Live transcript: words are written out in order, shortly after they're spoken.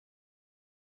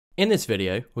In this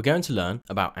video, we're going to learn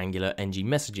about Angular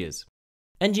ngMessages.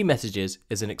 ngMessages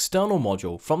is an external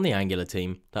module from the Angular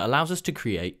team that allows us to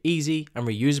create easy and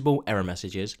reusable error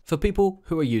messages for people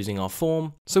who are using our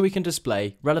form so we can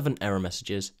display relevant error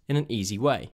messages in an easy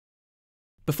way.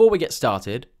 Before we get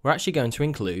started, we're actually going to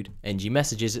include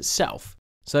ngMessages itself.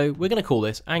 So we're going to call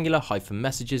this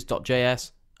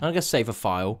angular-messages.js and I'm going to save a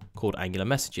file called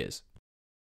AngularMessages.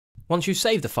 Once you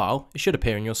save the file, it should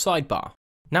appear in your sidebar.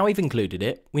 Now we've included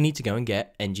it, we need to go and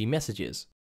get ngMessages.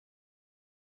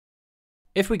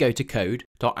 If we go to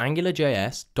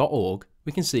code.angularjs.org,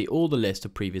 we can see all the list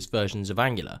of previous versions of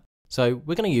Angular. So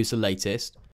we're going to use the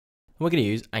latest, and we're going to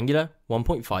use Angular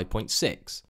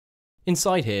 1.5.6.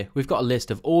 Inside here, we've got a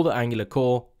list of all the Angular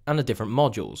core and the different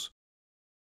modules.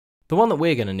 The one that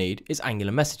we're going to need is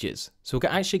Angular Messages, so we're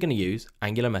actually going to use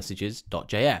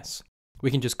angularmessages.js. We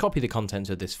can just copy the contents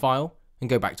of this file and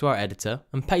go back to our editor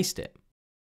and paste it.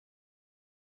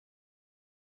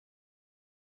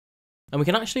 And we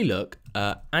can actually look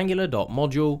at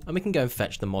angular.module and we can go and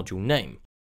fetch the module name.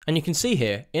 And you can see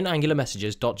here in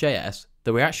angularmessages.js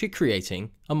that we're actually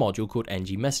creating a module called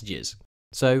ngMessages.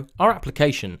 So our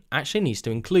application actually needs to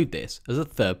include this as a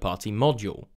third-party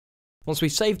module. Once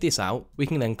we've saved this out, we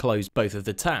can then close both of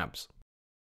the tabs.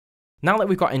 Now that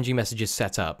we've got ngMessages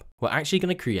set up, we're actually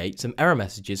going to create some error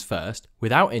messages first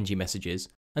without ngMessages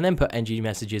and then put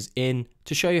ngMessages in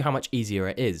to show you how much easier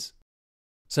it is.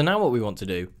 So now what we want to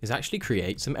do is actually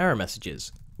create some error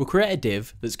messages. We'll create a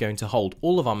div that's going to hold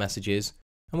all of our messages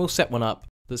and we'll set one up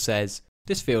that says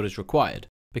this field is required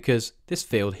because this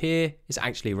field here is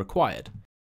actually required.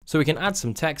 So we can add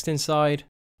some text inside,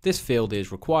 this field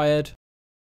is required,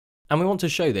 and we want to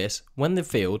show this when the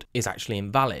field is actually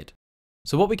invalid.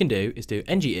 So what we can do is do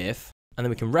ngIf and then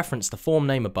we can reference the form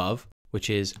name above, which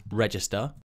is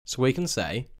register. So we can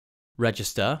say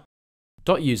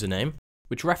register.username,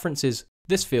 which references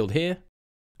this field here,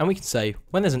 and we can say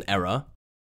when there's an error,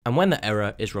 and when the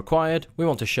error is required, we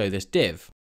want to show this div.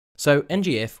 So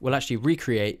ngIf will actually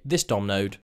recreate this DOM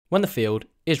node when the field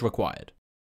is required.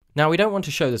 Now we don't want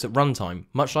to show this at runtime,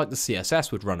 much like the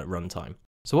CSS would run at runtime.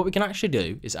 So what we can actually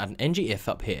do is add an ngIf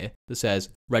up here that says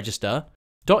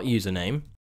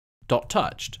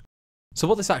register.username.touched. So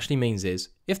what this actually means is,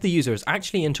 if the user has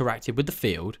actually interacted with the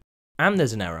field, and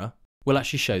there's an error, we'll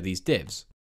actually show these divs.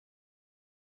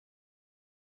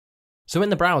 So in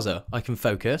the browser, I can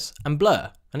focus and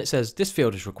blur, and it says this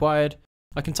field is required.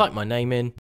 I can type my name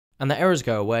in, and the errors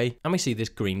go away, and we see this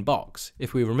green box.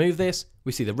 If we remove this,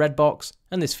 we see the red box,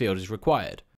 and this field is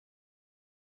required.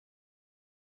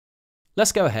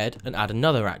 Let's go ahead and add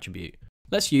another attribute.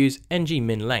 Let's use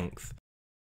ngMinLength.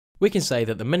 We can say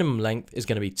that the minimum length is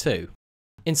going to be 2.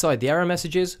 Inside the error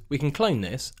messages, we can clone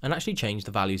this and actually change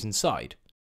the values inside.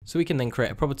 So we can then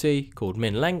create a property called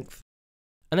minLength,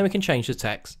 and then we can change the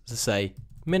text to say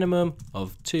minimum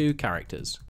of 2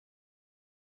 characters.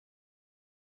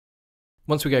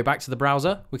 Once we go back to the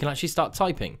browser, we can actually start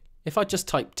typing. If I just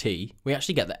type T, we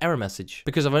actually get the error message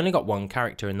because I've only got one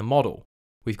character in the model.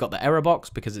 We've got the error box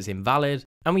because it's invalid,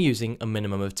 and we're using a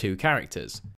minimum of 2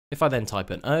 characters. If I then type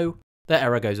an O, the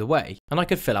error goes away, and I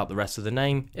could fill out the rest of the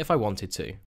name if I wanted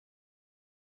to.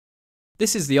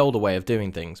 This is the older way of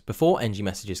doing things before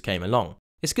ngMessages came along.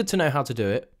 It's good to know how to do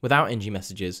it without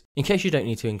ngMessages in case you don't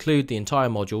need to include the entire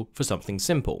module for something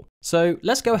simple. So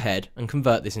let's go ahead and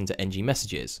convert this into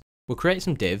ngMessages. We'll create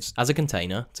some divs as a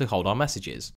container to hold our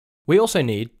messages. We also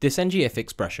need this ngIf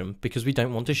expression because we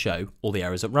don't want to show all the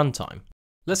errors at runtime.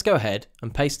 Let's go ahead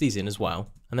and paste these in as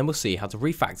well, and then we'll see how to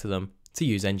refactor them to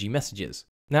use ngMessages.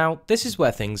 Now, this is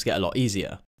where things get a lot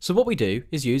easier. So what we do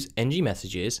is use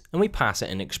ngMessages and we pass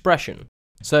it an expression.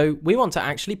 So we want to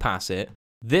actually pass it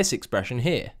this expression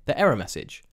here, the error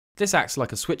message. This acts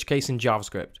like a switch case in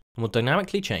JavaScript and will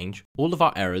dynamically change all of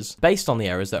our errors based on the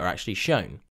errors that are actually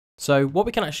shown. So what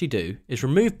we can actually do is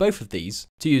remove both of these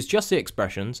to use just the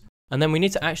expressions, and then we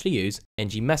need to actually use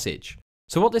ngMessage.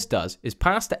 So what this does is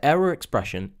pass the error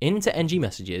expression into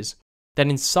ngMessages, then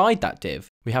inside that div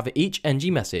we have each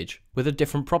ngMessage with a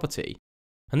different property.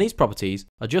 And these properties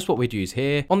are just what we'd use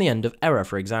here on the end of error,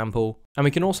 for example, and we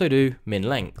can also do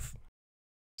minLength.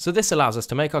 So this allows us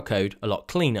to make our code a lot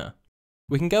cleaner.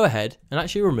 We can go ahead and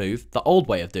actually remove the old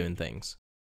way of doing things.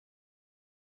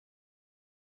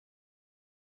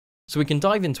 So we can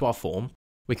dive into our form,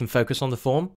 we can focus on the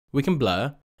form, we can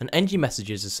blur, and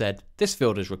ngMessages has said this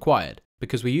field is required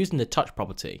because we're using the touch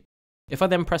property. If I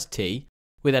then press T,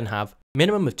 we then have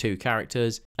minimum of 2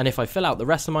 characters, and if I fill out the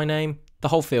rest of my name, the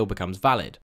whole field becomes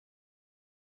valid.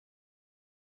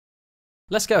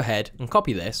 Let's go ahead and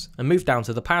copy this and move down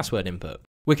to the password input.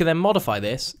 We can then modify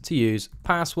this to use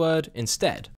password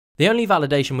instead. The only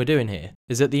validation we're doing here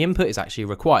is that the input is actually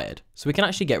required, so we can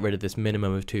actually get rid of this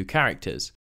minimum of 2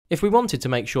 characters. If we wanted to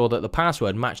make sure that the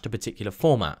password matched a particular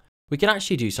format, we can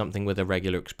actually do something with a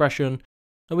regular expression,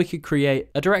 and we could create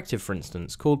a directive, for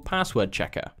instance, called password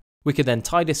checker. We could then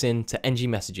tie this into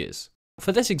ngMessages.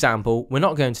 For this example, we're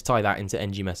not going to tie that into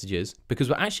ngMessages because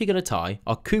we're actually going to tie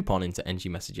our coupon into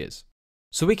ngMessages.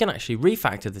 So we can actually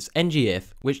refactor this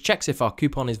ngIf, which checks if our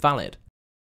coupon is valid.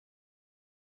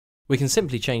 We can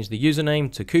simply change the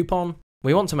username to coupon.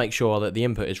 We want to make sure that the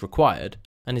input is required,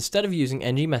 and instead of using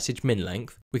ngMessage min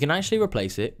length, we can actually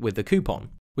replace it with the coupon.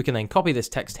 We can then copy this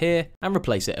text here and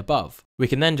replace it above. We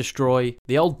can then destroy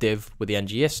the old div with the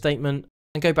ngIf statement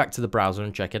and go back to the browser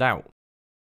and check it out.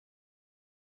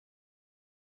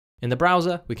 In the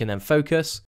browser, we can then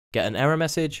focus, get an error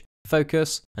message,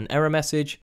 focus, an error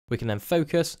message. We can then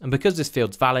focus, and because this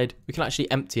field's valid, we can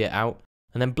actually empty it out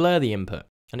and then blur the input.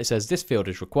 And it says this field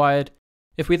is required.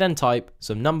 If we then type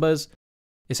some numbers,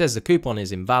 it says the coupon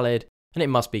is invalid and it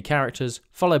must be characters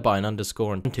followed by an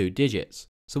underscore and 2 digits.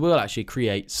 So we'll actually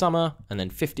create summer and then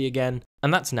 50 again,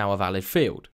 and that's now a valid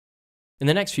field. In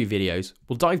the next few videos,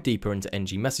 we'll dive deeper into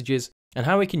ngMessages and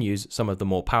how we can use some of the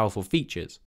more powerful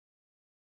features.